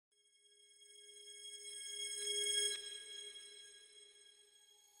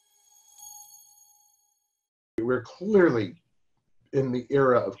we're clearly in the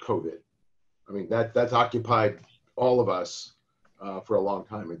era of COVID. I mean, that's occupied all of us for a long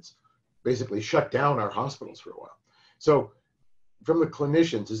time. It's basically shut down our hospitals for a while. So from the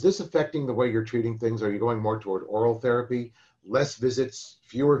clinicians, is this affecting the way you're treating things? Are you going more toward oral therapy, less visits,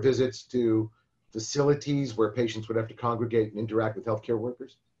 fewer visits to facilities where patients would have to congregate and interact with healthcare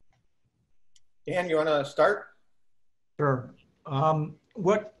workers? Dan, you want to start? Sure.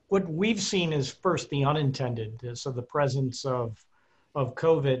 What we've seen is first the unintended. So the presence of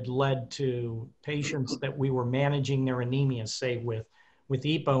COVID led to patients that we were managing their anemia, say with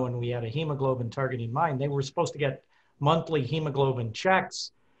EPO, and we had a hemoglobin target in mind. They were supposed to get monthly hemoglobin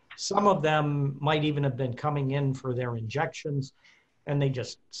checks. Some of them might even have been coming in for their injections, and they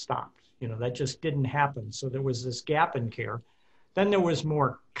just stopped. That just didn't happen. So there was this gap in care. Then there was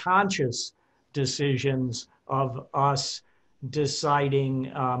more conscious decisions of us deciding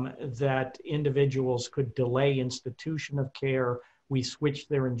that individuals could delay institution of care. We switched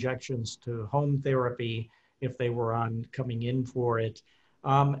their injections to home therapy if they were coming in for it.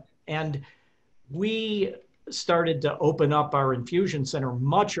 And we started to open up our infusion center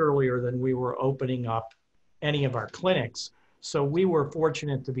much earlier than we were opening up any of our clinics. So we were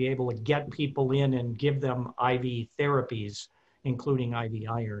fortunate to be able to get people in and give them IV therapies, including IV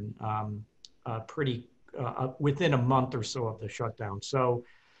iron, within a month or so of the shutdown. So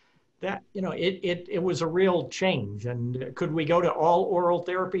that, it was a real change. And could we go to all oral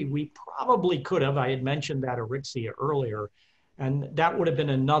therapy? We probably could have. I had mentioned that Auryxia earlier, and that would have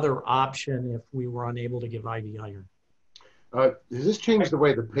been another option if we were unable to give IV iron. Has this changed the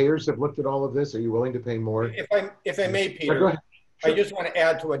way the payers have looked at all of this? Are you willing to pay more? If I may, Peter, go ahead. Sure. I just want to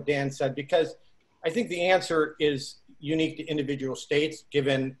add to what Dan said, because I think the answer is unique to individual states,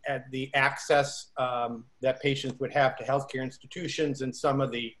 given the access that patients would have to healthcare institutions and some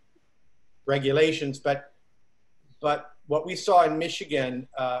of the regulations. But what we saw in Michigan,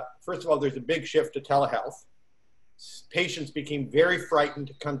 first of all, there's a big shift to telehealth. Patients became very frightened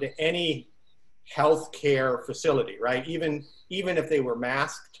to come to any healthcare facility, right? Even if they were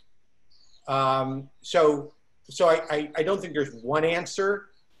masked. So I don't think there's one answer,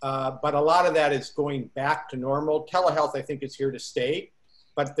 but a lot of that is going back to normal. Telehealth, I think, is here to stay,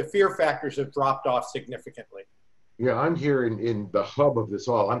 but the fear factors have dropped off significantly. Yeah, I'm here in the hub of this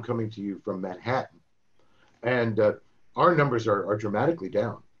all. I'm coming to you from Manhattan, and our numbers are dramatically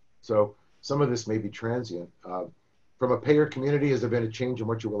down. So some of this may be transient. From a payer community, has there been a change in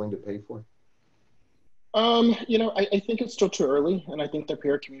what you're willing to pay for? I think it's still too early, and I think the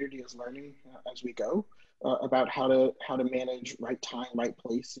payer community is learning as we go about how to manage right time, right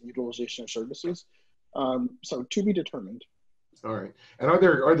place, and utilization of services. So to be determined. All right. And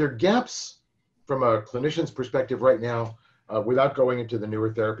are there gaps from a clinician's perspective right now, without going into the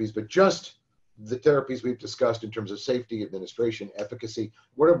newer therapies, but just the therapies we've discussed in terms of safety, administration, efficacy?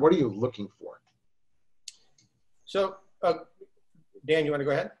 What are you looking for? So, Dan, you want to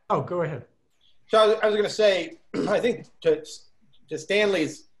go ahead? Oh, go ahead. So I was going to say, I think to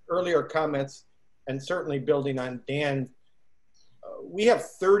Stanley's earlier comments, and certainly building on Dan, we have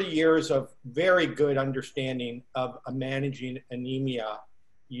 30 years of very good understanding of managing anemia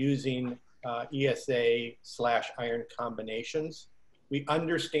using ESA/iron combinations. We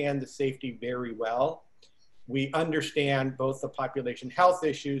understand the safety very well. We understand both the population health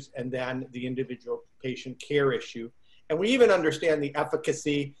issues and then the individual patient care issue. And we even understand the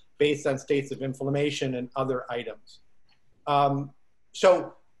efficacy based on states of inflammation and other items.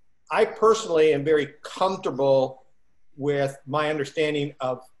 So I personally am very comfortable with my understanding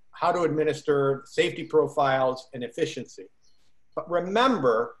of how to administer safety profiles and efficiency. But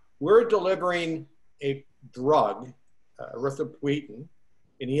remember, we're delivering a drug, erythropoietin,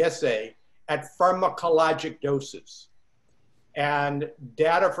 in ESA, at pharmacologic doses. And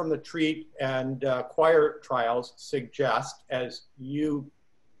data from the TREAT and CHOIR trials suggest, as you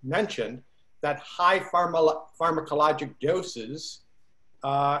mentioned, that high pharmacologic doses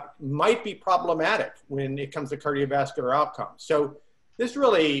might be problematic when it comes to cardiovascular outcomes. So this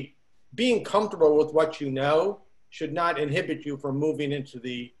really, being comfortable with what you know, should not inhibit you from moving into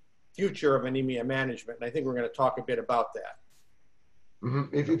the future of anemia management. And I think we're going to talk a bit about that.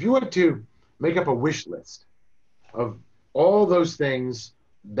 Mm-hmm. If you wanted to make up a wish list of all those things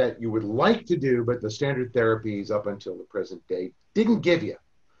that you would like to do, but the standard therapies up until the present day didn't give you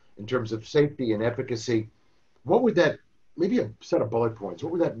in terms of safety and efficacy, what would that, maybe a set of bullet points,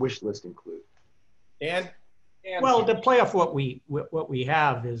 what would that wish list include? Dan? Well, to play off what we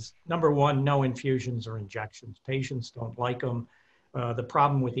have is, number one, no infusions or injections. Patients don't like them. The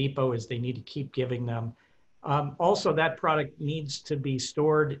problem with EPO is they need to keep giving them. Also, that product needs to be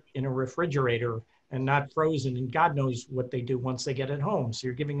stored in a refrigerator and not frozen. And God knows what they do once they get it home. So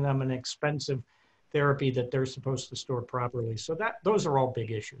you're giving them an expensive therapy that they're supposed to store properly. So those are all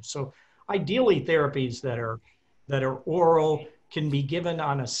big issues. So ideally, therapies that are oral can be given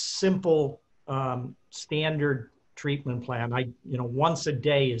on a simple standard treatment plan. Once a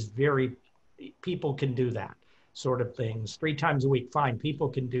day is people can do that sort of things. 3 times a week, fine, people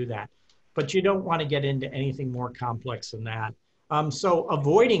can do that. But you don't want to get into anything more complex than that. So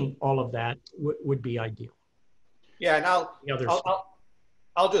avoiding all of that would be ideal. Yeah, and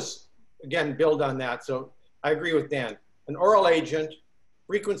I'll just, again, build on that. So I agree with Dan. An oral agent,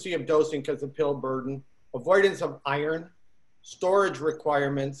 frequency of dosing because of pill burden, avoidance of iron, storage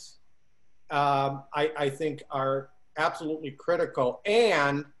requirements, I think are absolutely critical,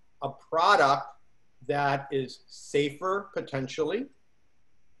 and a product that is safer potentially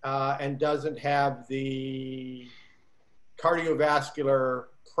and doesn't have the cardiovascular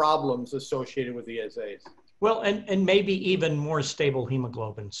problems associated with ESAs. Well, and maybe even more stable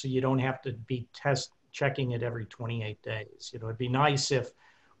hemoglobin, so you don't have to be checking it every 28 days. It'd be nice if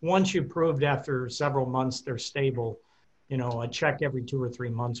once you proved after several months they're stable, a check every 2 or 3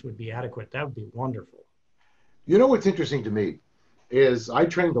 months would be adequate. That would be wonderful. What's interesting to me is I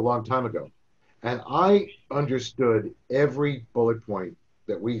trained a long time ago, and I understood every bullet point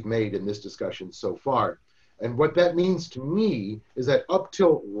that we've made in this discussion so far. And what that means to me is that up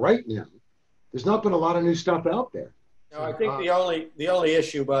till right now, there's not been a lot of new stuff out there. No, I think the only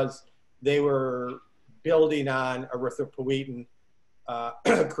issue was they were building on erythropoietin,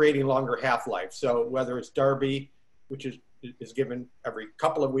 creating longer half-life. So whether it's Darby, which is given every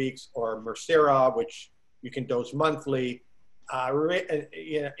couple of weeks, or Mircera, which you can dose monthly,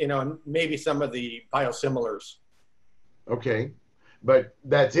 maybe some of the biosimilars. Okay, but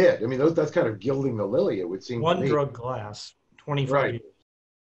that's it. I mean, that's kind of gilding the lily, it would seem. One drug class, 25 years.